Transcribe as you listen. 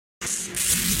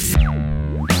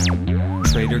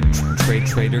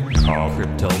Trader Cobb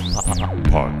Crypto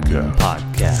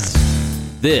Podcast.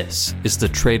 This is the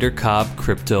Trader Cobb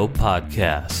Crypto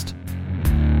Podcast.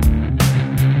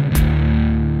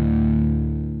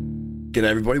 G'day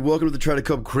everybody, welcome to the Trader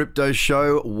Cobb Crypto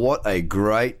Show. What a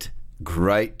great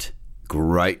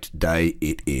day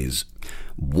it is.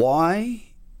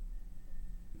 Why?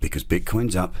 Because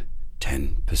Bitcoin's up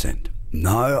 10%.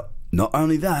 No, not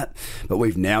only that, but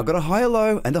we've now got a higher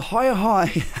low and a higher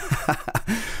high.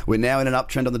 We're now in an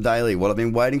uptrend on the daily. What I've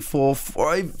been waiting for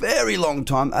a very long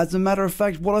time. As a matter of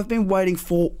fact, what I've been waiting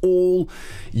for all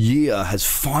year has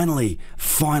finally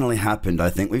happened. I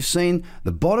think we've seen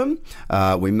the bottom.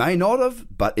 We may not have,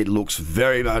 but it looks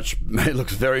very,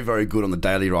 very good on the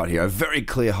daily right here. A very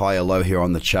clear higher low here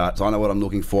on the charts. I know what I'm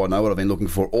looking for. I know what I've been looking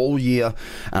for all year,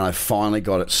 and I finally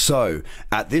got it. So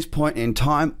at this point in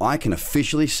time, I can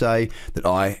officially say that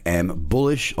I am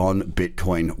bullish on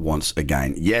Bitcoin once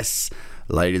again. Yes,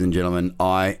 ladies and gentlemen,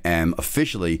 I am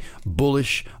officially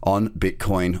bullish on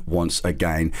Bitcoin once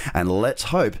again. And let's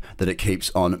hope that it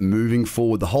keeps on moving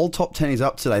forward. The whole top 10 is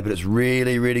up today, but it's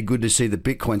really good to see that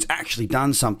Bitcoin's actually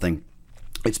done something.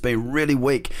 It's been really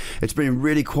weak. It's been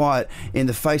really quiet. In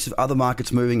the face of other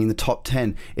markets moving in the top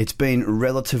 10, it's been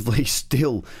relatively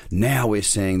still. Now we're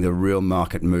seeing the real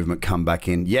market movement come back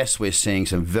in. Yes, we're seeing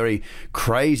some very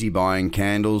crazy buying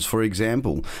candles, for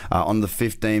example. On the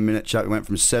 15-minute chart, we went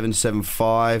from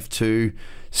 775 to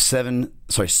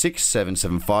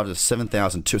 6775 to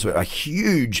 7,002. So a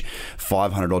huge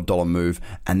 $500 move,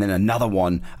 and then another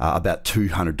one about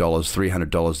 $200,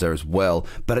 $300 there as well.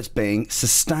 But it's being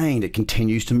sustained. It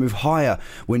continues to move higher.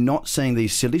 We're not seeing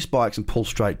these silly spikes and pull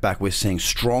straight back. We're seeing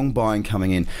strong buying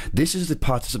coming in. This is the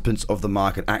participants of the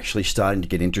market actually starting to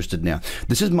get interested now.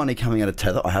 This is money coming out of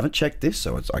Tether. I haven't checked this,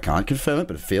 so I can't confirm it,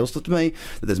 but it feels to me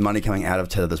that there's money coming out of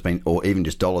Tether that's been, or even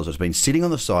just dollars, that's been sitting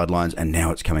on the sidelines, and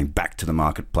now it's coming back to the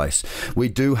marketplace. We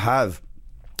do have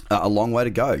a long way to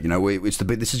go. You know,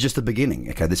 this is just the beginning.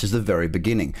 Okay, this is the very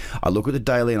beginning. I look at the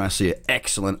daily and I see an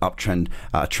excellent uptrend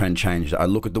trend change. I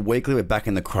look at the weekly. We're back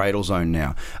in the cradle zone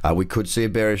now. We could see a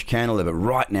bearish candle there, but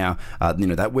right now,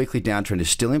 that weekly downtrend is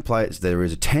still in place. There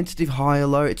is a tentative higher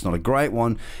low. It's not a great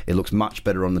one. It looks much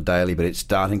better on the daily, but it's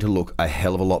starting to look a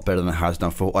hell of a lot better than it has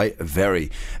done for a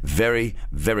very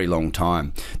long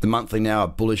time. The monthly now, a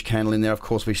bullish candle in there. Of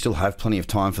course, we still have plenty of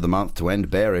time for the month to end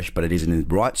bearish, but it is in the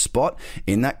right spot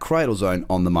in that cradle zone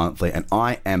on the monthly, and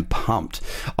I am pumped.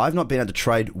 I've not been able to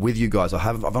trade with you guys.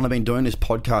 I've only been doing this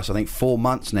podcast, I think, 4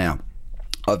 months now.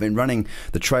 I've been running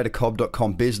the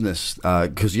TraderCobb.com business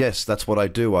because yes, that's what I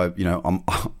do. I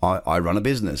run a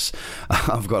business.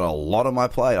 I've got a lot on my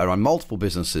plate. I run multiple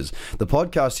businesses. The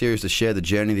podcast here is to share the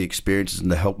journey, the experiences,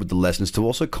 and the help with the lessons, to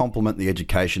also complement the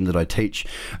education that I teach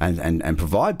and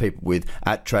provide people with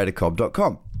at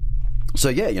TraderCobb.com. So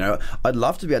yeah, I'd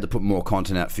love to be able to put more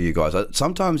content out for you guys.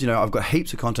 Sometimes, I've got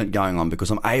heaps of content going on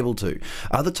because I'm able to.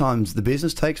 Other times, the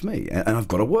business takes me, and I've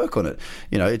got to work on it.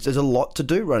 There's a lot to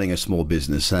do running a small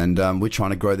business, and we're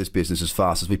trying to grow this business as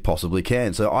fast as we possibly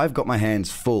can. So I've got my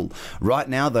hands full. Right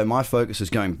now, though, my focus is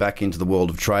going back into the world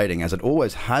of trading, as it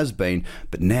always has been,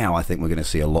 but now I think we're going to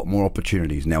see a lot more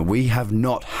opportunities. Now, we have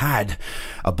not had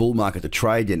a bull market to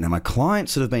trade yet. Now, my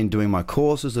clients that have been doing my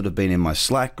courses, that have been in my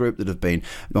Slack group, that have been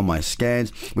on my scans,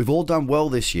 we've all done well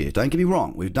this year. Don't get me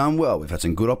wrong, we've done well. We've had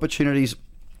some good opportunities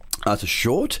to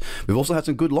short. We've also had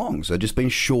some good longs. They've just been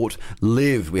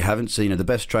short-lived. We haven't seen the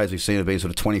best trades we've seen have been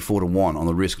sort of 24-1 on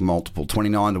the risk multiple.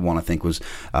 29-1, I think, was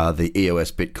the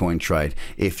EOS Bitcoin trade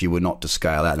if you were not to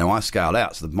scale out. Now, I scaled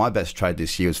out, so my best trade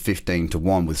this year was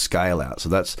 15-1 with scale out. So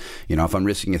that's, if I'm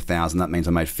risking 1,000, that means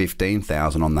I made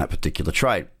 15,000 on that particular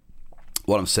trade.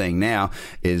 What I'm seeing now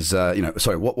is,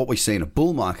 what we see in a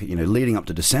bull market, leading up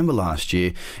to December last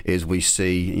year, is we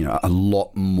see, a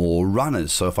lot more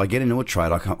runners. So if I get into a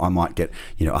trade, I might get,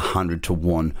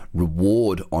 100-1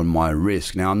 reward on my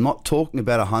risk. Now, I'm not talking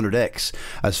about 100x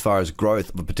as far as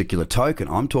growth of a particular token.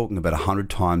 I'm talking about 100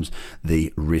 times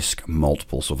the risk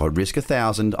multiple. So if I risk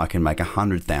 1,000, I can make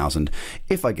 100,000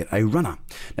 if I get a runner.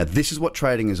 Now, this is what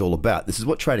trading is all about. This is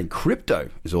what trading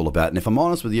crypto is all about. And if I'm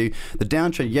honest with you, the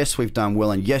downtrend, yes, we've done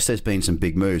well, and yes, there's been some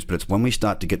big moves, but it's when we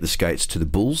start to get the skates to the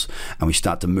bulls and we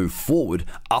start to move forward,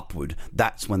 upward,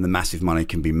 that's when the massive money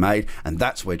can be made, and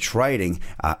that's where trading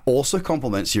also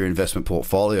complements your investment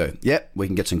portfolio. Yep, we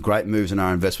can get some great moves in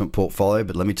our investment portfolio,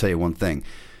 but let me tell you one thing.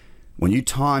 When you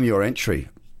time your entry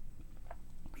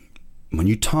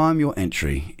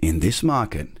in this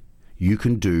market, you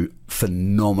can do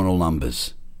phenomenal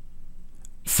numbers.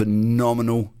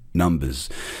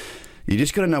 You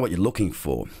just got to know what you're looking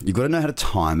for. You've got to know how to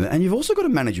time it, and you've also got to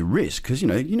manage your risk because, you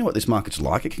know what this market's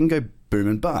like. It can go boom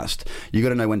and bust. You've got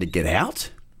to know when to get out,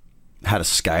 how to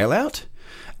scale out,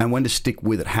 and when to stick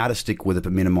with it, how to stick with it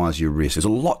but minimize your risk. There's a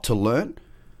lot to learn.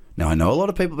 Now, I know a lot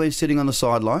of people have been sitting on the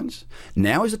sidelines.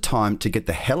 Now is the time to get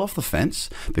the hell off the fence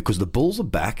because the bulls are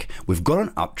back. We've got an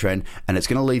uptrend and it's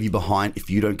going to leave you behind if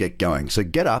you don't get going. So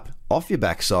get up off your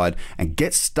backside and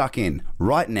get stuck in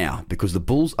right now because the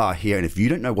bulls are here. And if you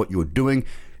don't know what you're doing,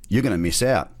 you're going to miss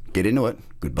out. Get into it.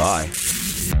 Goodbye.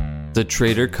 The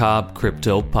Trader Cobb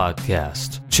Crypto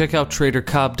Podcast. Check out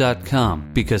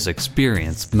tradercobb.com because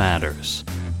experience matters.